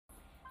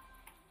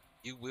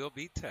You will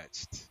be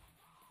touched.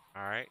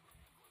 All right.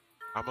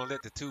 I'm gonna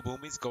let the two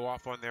boomies go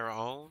off on their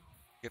own.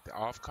 Get the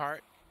off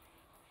cart.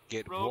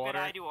 Get Rogue water.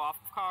 and I do off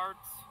cards.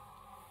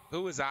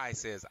 Who is I?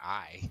 Says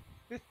I.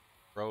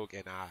 Rogue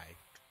and I.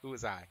 Who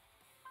is I?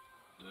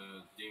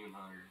 The Demon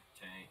Hunter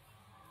tank.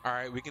 All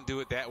right, we can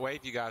do it that way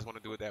if you guys want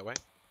to do it that way.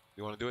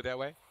 You want to do it that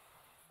way?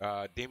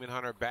 Demon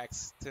Hunter,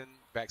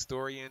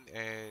 Backstorian,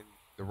 and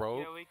the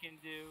Rogue. Yeah, we can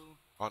do.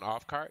 On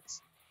off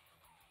carts.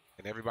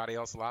 And everybody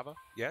else lava?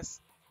 Yes?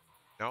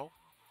 No?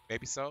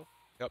 Maybe so?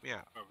 Help me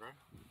out. Okay.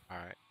 All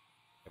right.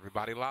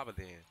 Everybody lava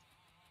then.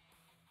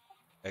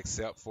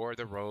 Except for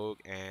the Rogue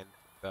and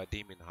the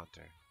Demon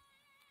Hunter.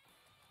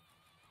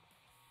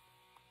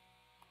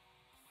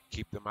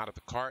 Keep them out of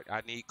the cart.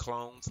 I need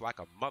clones like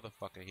a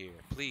motherfucker here.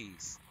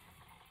 Please.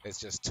 It's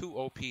just too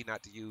OP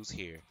not to use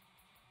here.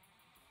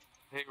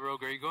 Hey,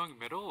 Rogue, are you going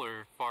middle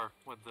or far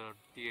with the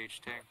DH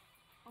tank?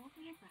 I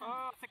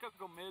think I'll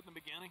go mid in the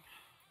beginning.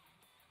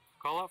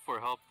 Call out for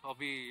help. I'll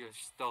be a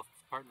stealth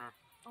partner.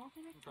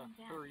 Okay.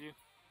 Who are you?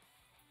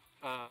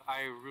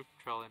 I roof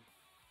trailing.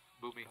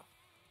 Boomy.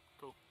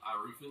 Cool. I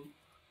roofing?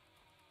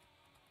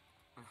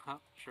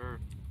 Sure.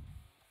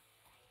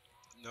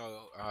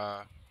 No,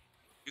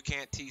 you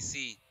can't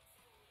TC.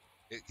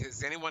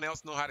 Does anyone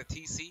else know how to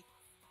TC?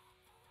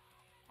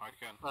 I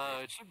can.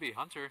 It should be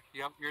Hunter.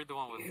 Yep, you're the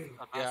one with a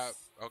Yeah,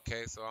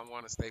 okay, so I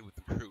want to stay with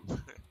the group.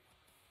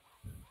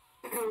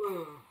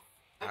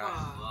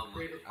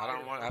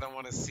 I don't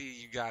want to see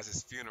you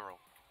guys' funeral.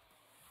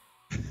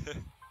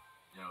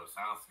 Yo,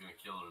 Silence is gonna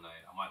kill her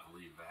tonight. I might have to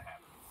leave if that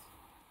happens.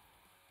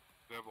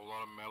 They have a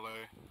lot of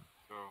melee,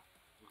 so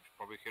we should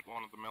probably hit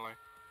one of the melee.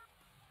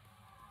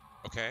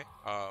 Okay,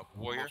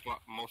 warrior.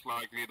 Most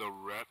likely the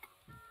ret.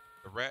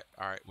 The ret.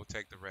 All right, we'll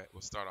take the ret.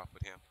 We'll start off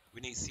with him. We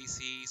need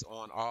CCs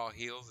on all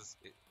heals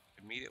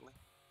immediately.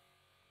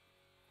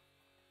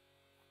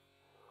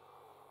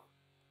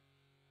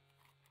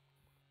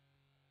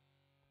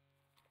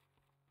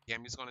 Yeah,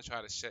 I'm just going to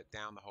try to shut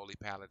down the Holy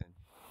Paladin.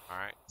 All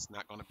right, it's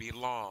not going to be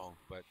long,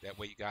 but that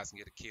way you guys can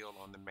get a kill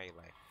on the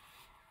melee.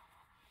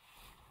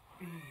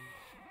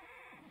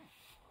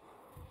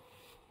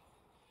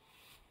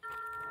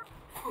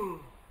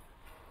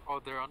 Oh,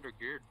 they're under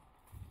geared.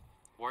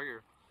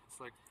 Warrior.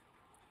 It's like.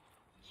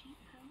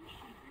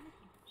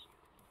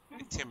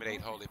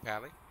 Intimidate Holy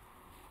Pally.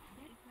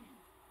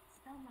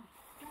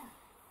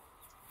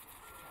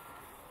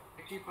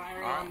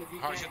 Alright,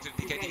 harsh into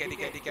DK.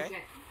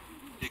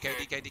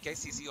 DK,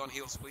 CC on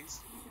heals,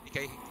 please.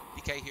 DK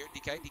here,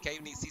 DK,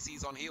 you need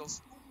CCs on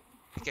heals.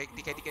 DK.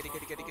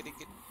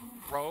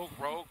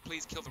 Rogue,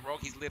 please kill the Rogue,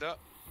 he's lit up.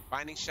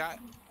 Binding shot.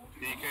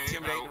 DK,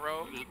 Intimidate the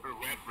Rogue. Red.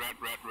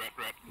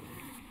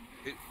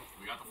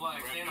 We got the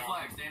flag, stay in the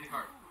flag, stay in the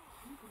cart.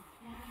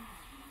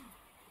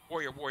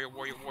 Warrior.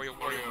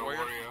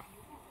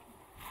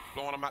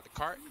 Blowing him out the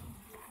cart.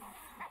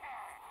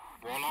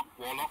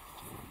 Warlock.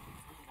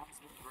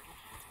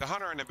 The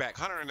Hunter in the back,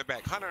 Hunter in the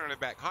back,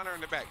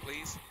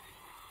 please.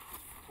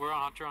 We're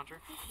on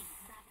Hunter.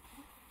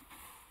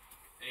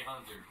 Hey,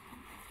 Hunter.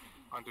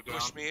 Hunter down.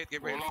 Push mid,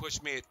 get ready to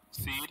push mid.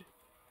 Seed.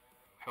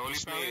 Holy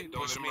Push Pally, mid,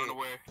 don't let him run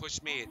away. push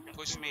mid.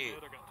 Push mid.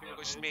 Never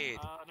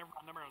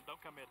mind.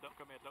 Don't come mid.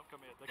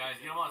 Guys,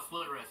 get him on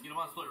split rest.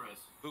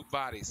 Loot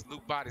bodies.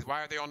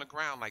 Why are they on the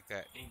ground like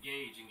that?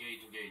 Engage.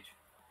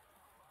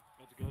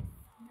 That's good.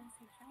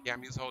 Yeah,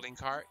 I'm just holding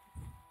cart.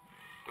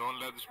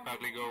 Don't let this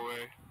Pally go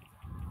away.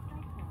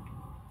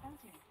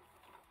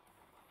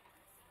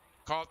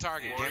 Call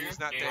target. Gammy's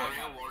not there.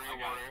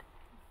 Warrior.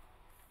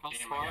 How's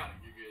Damn, I Spark? got it.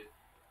 You're good.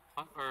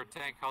 Or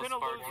tank, how's Gonna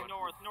Spark lose going?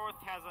 North. North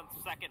has a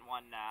second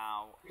one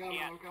now.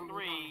 Yeah,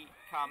 3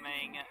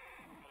 coming.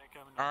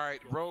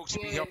 Alright, Rogue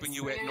should be helping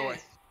you at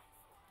north.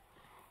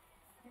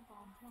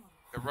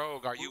 The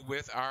Rogue, are you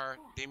with our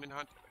Demon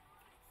Hunter?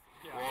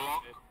 Yeah,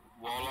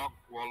 Warlock.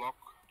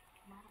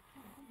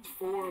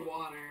 4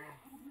 water.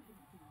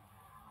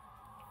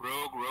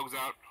 Rogue's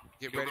out.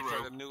 Get Kill ready the for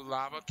Rogue. the new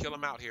lava. Kill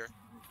him out here.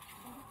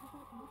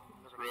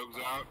 Rogue's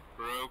out.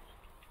 Rogue.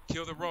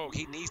 Kill the Rogue.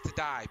 He needs to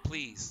die,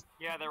 please.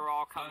 Yeah, they're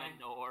all coming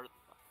north.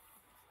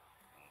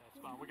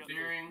 That's fine. We got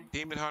Steering.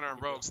 Demon Hunter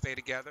and Rogue stay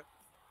together.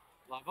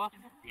 Lava?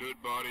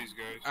 Loot bodies,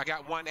 guys. I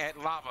got one at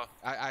lava.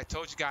 I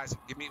told you guys,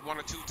 give me 1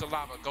 or 2 to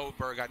lava.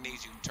 Goldberg, I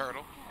need you.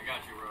 Turtle. I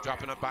got you, Rogue.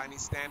 Dropping a binding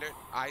standard.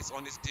 Ice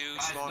on this dude,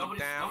 Guys, slowing him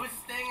down. nobody's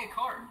staying in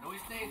cart.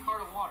 Nobody's staying in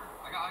cart of water.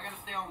 I gotta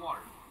stay on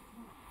water.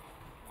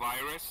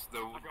 Virus,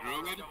 the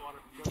druid.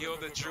 Kill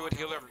the druid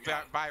healer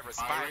virus.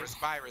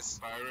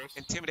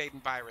 Intimidating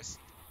virus.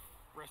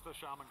 Rest of the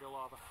shaman, go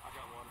lava. I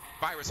got water.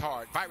 Virus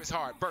hard.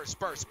 Burst.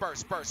 Come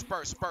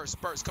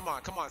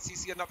on.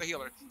 CC another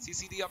healer.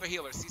 CC the other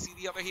healer.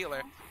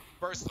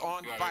 Burst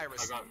on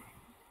virus.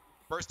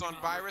 Burst on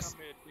virus.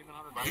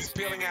 He's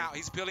peeling out.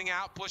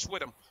 Push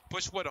with him.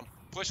 2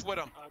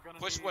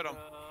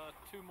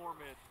 more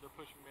mid. They're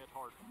pushing mid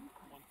hard.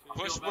 1,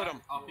 2. Push with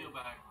him. I'll peel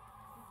back.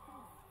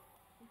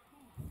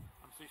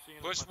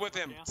 Push with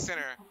him,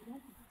 center.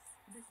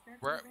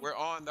 We're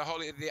on the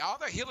holy. The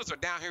other healers are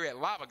down here at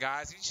lava,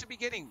 guys. You should be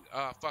getting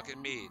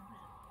fucking mid.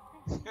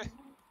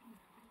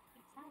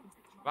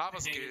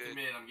 Lava's I can't get to good.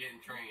 mid. I'm getting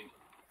trained.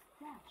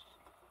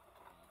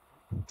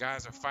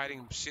 Guys are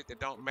fighting shit that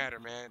don't matter,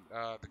 man.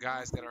 The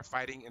guys that are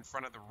fighting in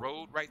front of the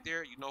road right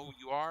there, you know who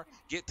you are.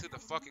 Get to the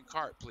fucking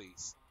cart,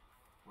 please.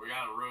 We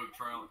got a rogue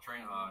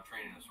training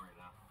us right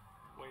now.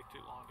 Way too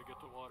long to get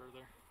to water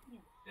there.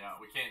 Yeah,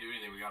 we can't do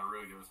anything. We got a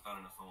rogue that was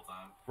stunning us the whole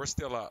time. We're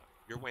still up.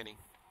 You're winning.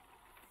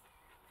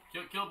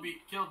 Kill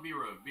B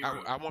rogue. B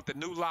rogue. I want the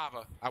new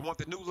lava. I want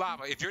the new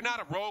lava. If you're not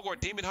a rogue or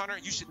demon hunter,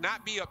 you should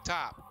not be up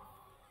top.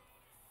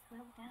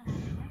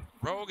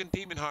 Rogue and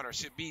demon hunter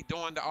should be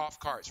doing the off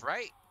carts,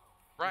 right?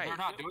 Right. We're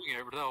not doing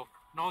it though.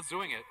 No one's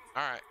doing it.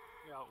 All right.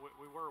 Yeah,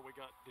 we were. We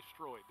got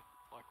destroyed.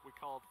 Like we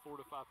called 4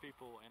 to 5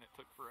 people, and it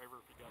took forever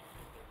for you guys to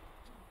get there.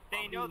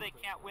 They know they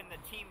can't win the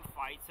team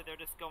fight, so they're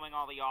just going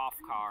all the off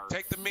cards.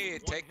 Take the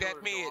mid. Take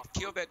that mid.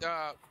 Kill that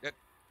that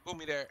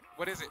boomy there.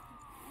 What is it?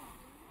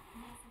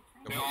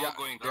 They're all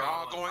going They're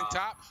all going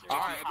top. All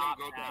right.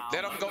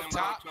 Let them go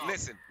top. top.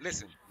 Listen.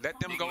 Let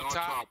them go Ignore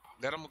top. top.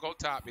 Let them go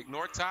top.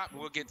 Ignore top.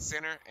 We'll get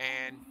center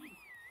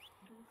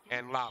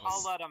and lavas.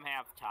 I'll let them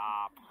have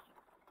top.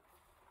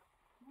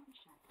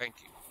 Thank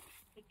you.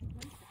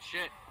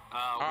 Shit.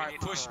 All right.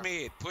 Push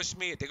mid. Push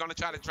mid. They're gonna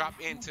try to drop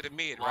into the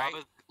mid, right?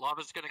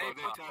 Lava's gonna go Oh,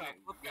 they're top. turning.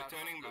 They're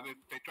turning.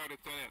 They try to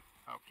turn it.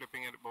 I'm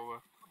flipping it over.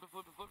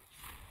 Flip.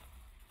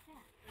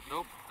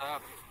 Nope.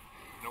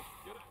 Nope.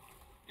 Yep.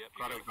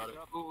 Got it.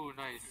 Ooh,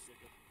 nice.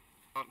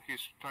 Oh, he's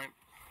trying.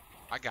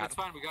 I got That's it.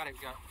 fine. We got it.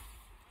 Yeah,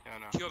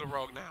 no. Kill the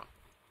rogue now.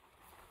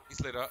 He's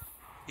lit up.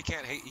 He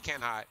can't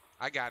hide.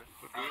 I got it.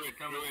 Do it.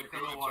 Come Do in it.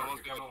 the water.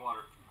 Come in the water.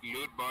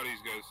 Loot bodies,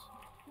 guys.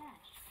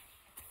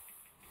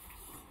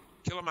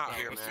 Kill him out Right,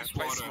 here, man. assist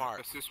Play water.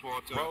 smart. Assist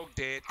water. Rogue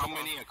dead. How Come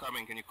on. many are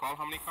coming? Can you call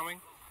how many coming?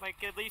 Like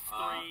at least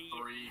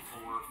 3,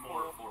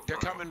 4. They're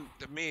coming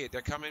to mid.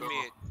 They're coming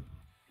mid.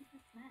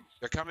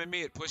 They're coming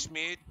mid. Push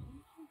mid.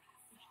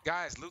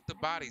 Guys, loot the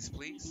bodies,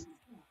 please.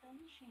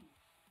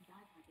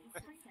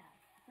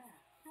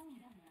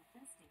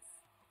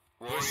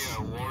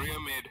 Warrior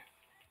mid.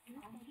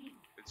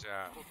 Good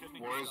job.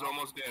 Warrior's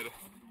almost dead.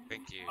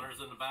 Thank you. Hunters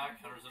in the back.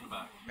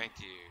 Thank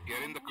you.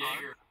 Get in the car.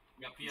 Jaeger.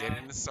 We got PI. Get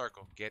in the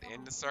circle. Get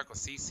in the circle.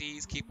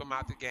 CCs, keep them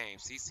out the game.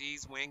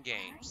 CCs win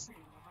games.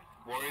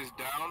 Warrior's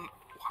down.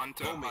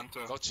 Hunter. Boomy,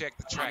 Hunter. go check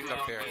the track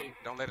up there. Okay.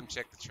 Don't let him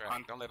check the track.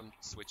 Hunt. Don't let him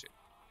switch it.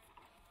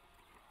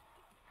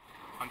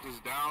 Hunter's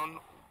down.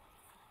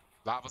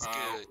 Lava's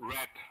good.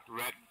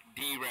 Red.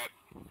 D red.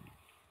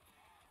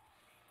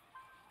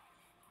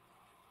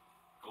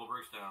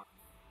 Goldberg's down.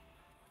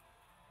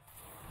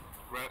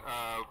 Red.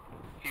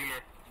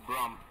 Healer.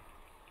 Brum.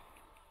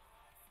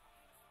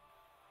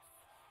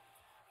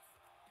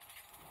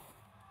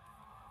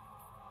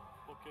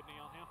 Full kidney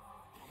on him.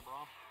 On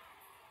Braum.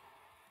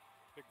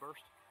 Big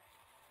burst.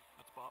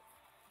 That's pop.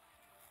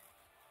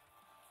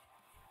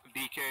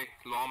 DK.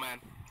 Lawman.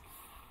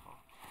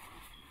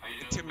 How you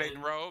doing?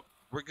 Intimidating rogue.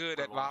 We're good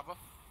at lava.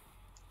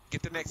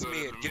 Get the next Good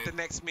mid. at Get the mid.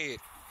 next mid.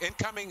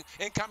 Incoming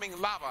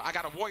lava. I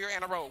got a warrior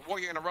and a rogue.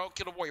 Warrior and a rogue.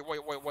 Kill a warrior.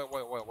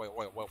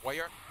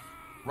 Warrior.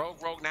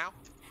 Rogue now.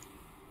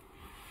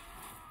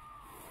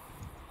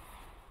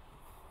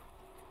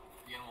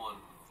 Getting one.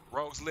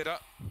 Rogue's lit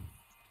up.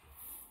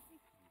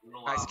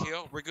 Nice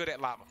kill. We're good at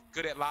lava.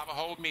 Good at lava.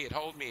 Hold mid.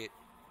 Go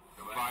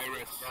back.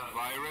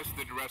 Virus,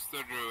 the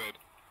Rester Druid.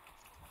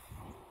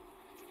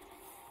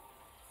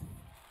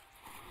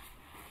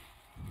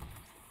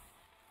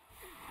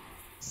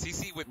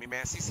 CC with me,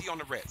 man. CC on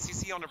the red.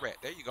 CC on the red.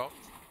 There you go.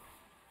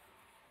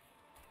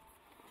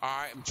 All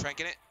right, I'm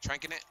tranking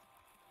it.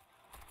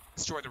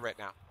 Destroy the red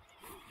now.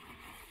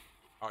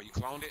 Oh, you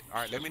cloned it?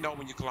 All right, let me know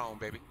when you clone,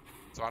 baby,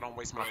 so I don't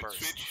waste my Right, burst.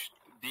 switch.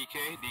 DK,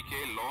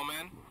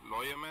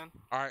 lawyer man.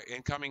 All right,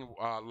 incoming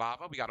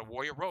lava. We got a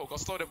warrior rogue. Go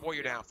slow that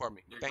warrior down for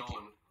me. They're Thank you.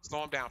 going.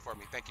 Slow him down for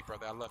me. Thank you,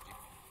 brother. I love you.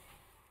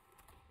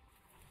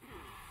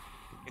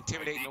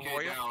 Intimidating the DK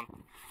warrior. down.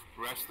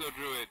 Rester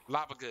Druid.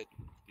 Lava good.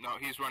 No,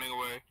 he's running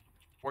away.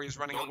 Warrior's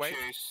running Don't away.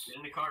 chase. Get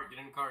in the cart.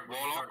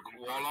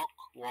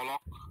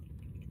 Warlock.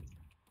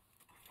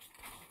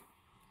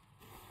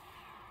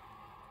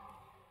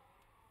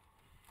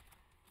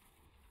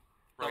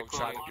 Rogue Cyclone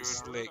trying to Druid. be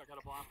slick. I got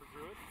a blind for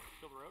Druid.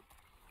 Kill the rogue.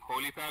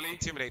 Holy Pally.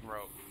 Intimidating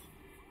rogue.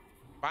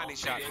 Binding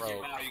Oh, shot yes,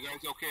 rogue. Are you guys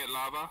okay at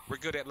lava? We're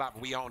good at lava.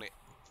 We own it.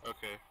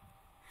 Okay.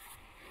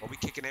 Or we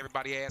kicking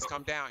everybody ass.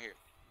 Come down here.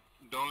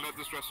 Don't let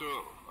this this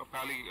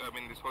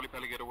Holy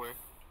Pally get away.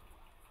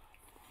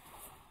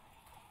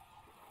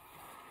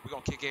 We're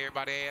gonna kick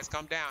everybody ass.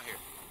 Come down here.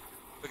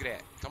 Look at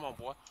that. Come on,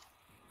 boy.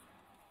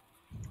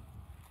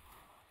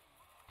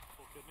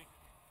 Full kidney.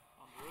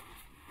 On Druid.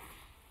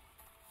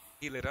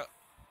 He lit up.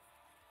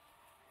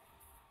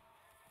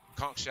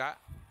 Conk shot.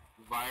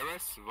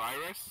 Virus.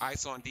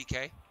 Ice on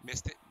DK.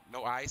 Missed it.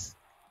 No ice.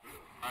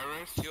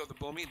 Virus. Kill the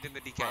boomy. Then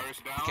the DK. Virus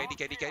down.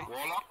 DK.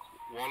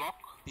 Warlock.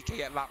 DK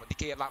at lava.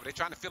 They're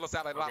trying to fill us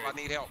out at lava. Okay.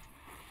 I need help.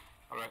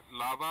 Alright,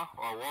 lava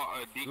or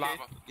what? DK?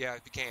 Lava. Yeah,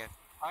 if you can.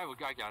 I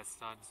got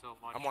stunned so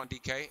much. I'm on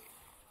DK. Okay.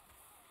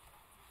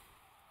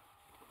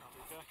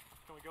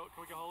 Can we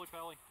go Holy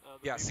Pally?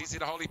 Yeah, CC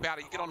the Holy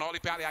Pally. You get on the Holy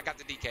Pally. I got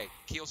the DK.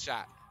 Kill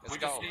shot. Let's We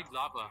go. just need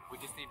lava. We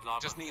just need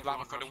lava. Just need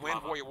lava for the win.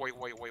 Lava.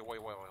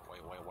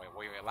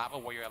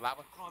 Warrior at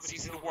lava.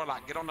 CC the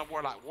warlock. Get on the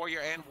warlock. Warrior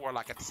and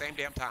warlock at the same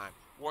damn time.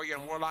 Warrior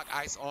and warlock.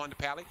 Ice on the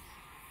pally.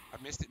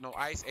 I missed it. No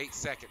ice. 8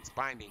 seconds.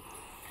 Binding.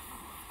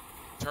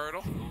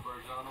 Turtle.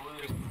 Goldberg's on the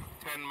way. Just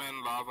 10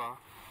 men lava.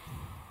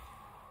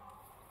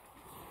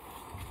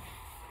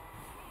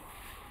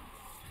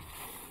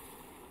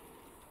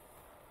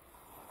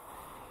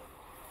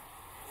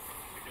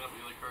 Picking up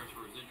melee cards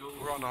for residuals.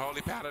 We're on the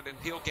Holy Paladin.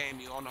 He'll game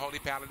you on the Holy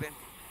Paladin.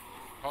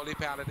 Holy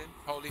Paladin.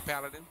 Holy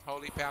Paladin.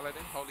 Holy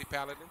Paladin. Holy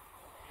Paladin.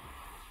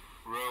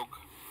 Rogue.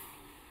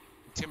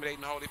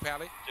 Intimidating the Holy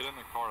Pally. Get in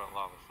the car at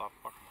lava. Stop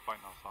fucking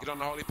fighting outside. Get on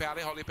the Holy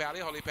Pally. Holy Pally.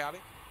 Holy Pally.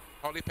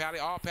 Holy Pally.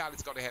 All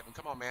Pallies go to heaven.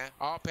 Come on, man.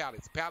 All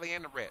Pallies. Pally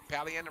and the red.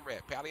 Pally and the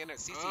red. Pally and the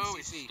CC. Oh,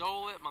 he CC.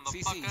 stole it,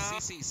 CC. motherfucker.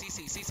 CC.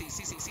 CC. CC.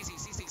 CC. CC.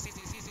 CC.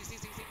 CC.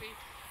 CC.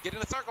 Get in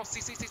the circle.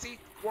 CC. CC.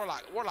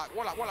 Warlock. Warlock.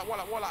 Warlock. Warlock.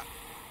 Warlock. Warlock.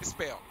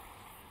 Dispel.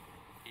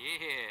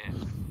 Yeah.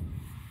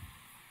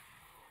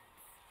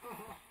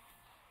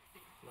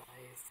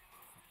 Nice.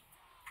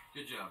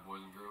 Good job,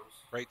 boys and girls.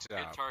 Great Good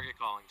job. target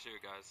calling too,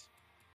 guys.